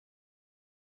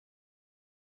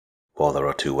While there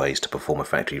are two ways to perform a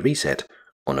factory reset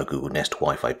on a Google Nest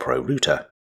WiFi Pro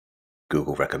router,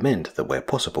 Google recommend that where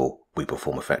possible we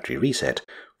perform a factory reset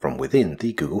from within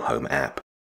the Google Home app.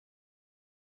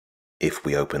 If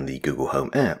we open the Google Home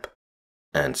app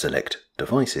and select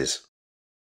Devices,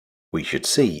 we should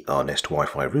see our Nest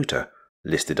Wi-Fi router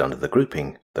listed under the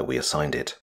grouping that we assigned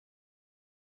it.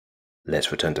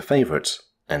 Let's return to Favorites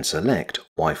and select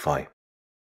Wi-Fi.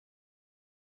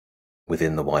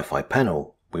 Within the Wi-Fi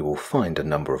panel, we will find a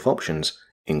number of options,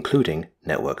 including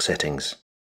Network Settings.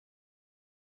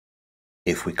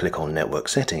 If we click on Network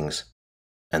Settings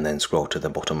and then scroll to the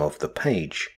bottom of the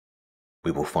page,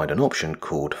 we will find an option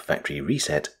called Factory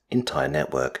Reset Entire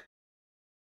Network.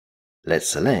 Let's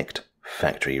select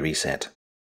Factory Reset.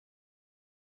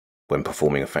 When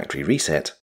performing a factory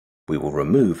reset, we will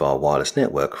remove our wireless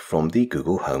network from the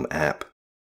Google Home app.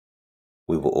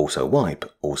 We will also wipe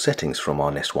all settings from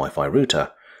our Nest Wi-Fi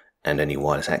router and any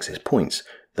wireless access points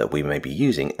that we may be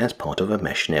using as part of a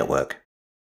mesh network.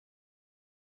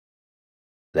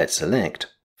 Let's select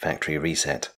Factory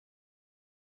Reset.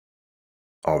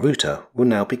 Our router will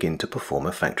now begin to perform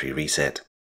a factory reset.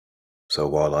 So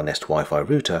while our Nest Wi-Fi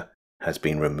router has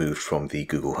been removed from the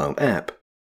Google Home app,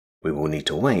 we will need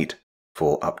to wait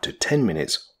for up to 10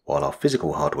 minutes while our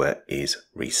physical hardware is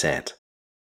reset.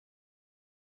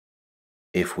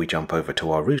 If we jump over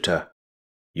to our router,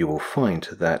 you will find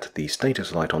that the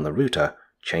status light on the router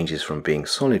changes from being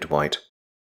solid white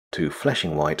to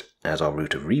flashing white as our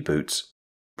router reboots,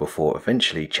 before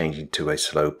eventually changing to a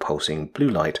slow pulsing blue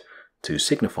light to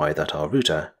signify that our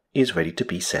router is ready to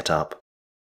be set up.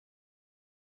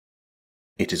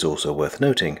 It is also worth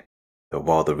noting that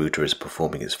while the router is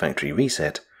performing its factory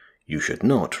reset, you should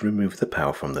not remove the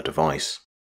power from the device.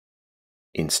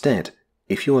 Instead,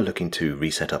 if you are looking to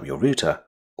reset up your router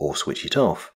or switch it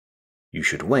off, you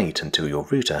should wait until your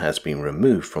router has been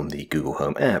removed from the Google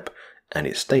Home app and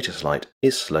its status light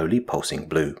is slowly pulsing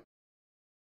blue.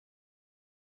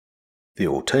 The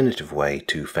alternative way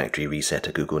to factory reset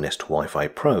a Google Nest Wi-Fi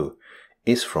Pro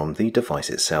is from the device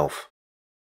itself.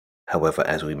 However,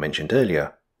 as we mentioned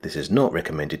earlier, this is not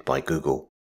recommended by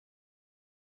Google.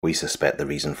 We suspect the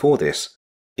reason for this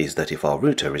is that if our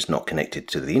router is not connected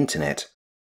to the internet,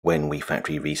 when we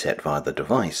factory reset via the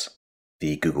device,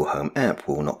 the Google Home app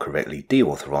will not correctly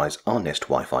deauthorize our Nest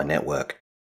Wi-Fi network.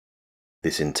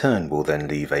 This in turn will then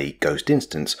leave a ghost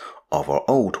instance of our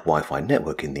old Wi-Fi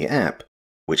network in the app,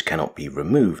 which cannot be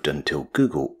removed until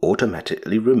Google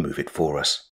automatically remove it for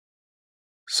us.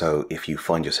 So if you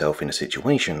find yourself in a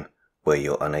situation where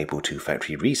you're unable to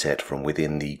factory reset from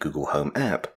within the Google Home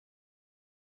app,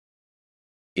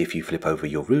 if you flip over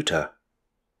your router,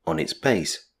 on its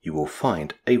base you will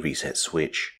find a reset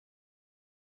switch.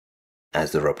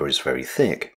 As the rubber is very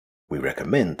thick, we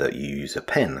recommend that you use a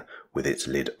pen with its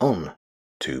lid on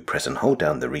to press and hold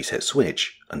down the reset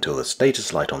switch until the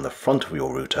status light on the front of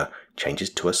your router changes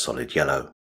to a solid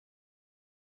yellow.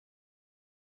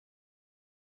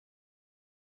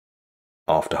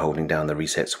 After holding down the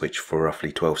reset switch for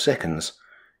roughly 12 seconds,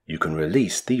 you can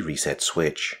release the reset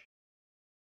switch.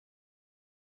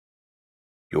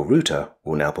 Your router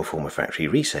will now perform a factory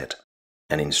reset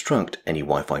and instruct any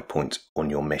Wi-Fi points on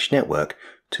your mesh network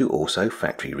to also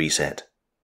factory reset.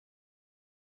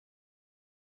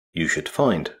 You should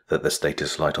find that the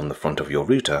status light on the front of your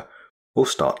router will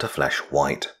start to flash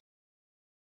white,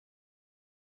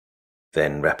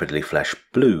 then rapidly flash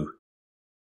blue,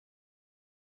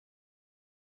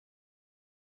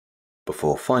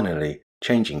 before finally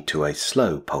changing to a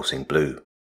slow pulsing blue.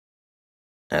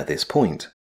 At this point,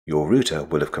 your router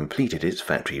will have completed its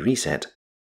factory reset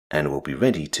and will be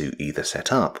ready to either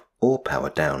set up or power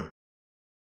down.